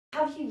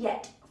Have you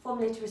yet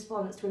formulated a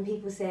response to when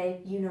people say,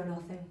 you know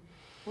nothing?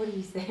 What do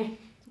you say?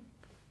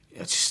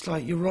 It's just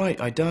like, you're right,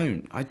 I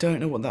don't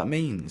know what that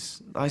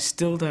means. I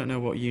still don't know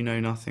what you know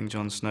nothing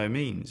Jon Snow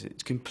means.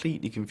 It's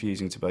completely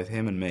confusing to both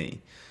him and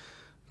me,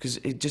 because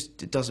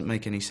it doesn't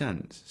make any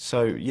sense.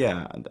 So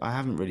yeah, I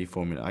haven't really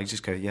formulated. I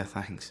just go, yeah,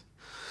 thanks.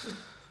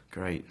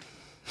 Great.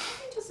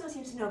 Jon Snow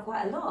seems to know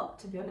quite a lot,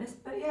 to be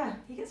honest, but yeah,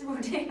 he gets a raw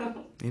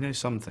deal. He knows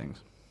some things.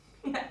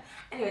 Yeah.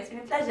 Anyway, it's been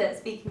a pleasure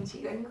speaking to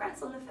you, and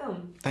congrats on the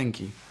film. Thank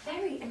you.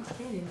 Very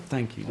entertaining.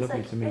 Thank you.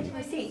 Lovely to meet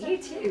you. You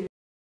too.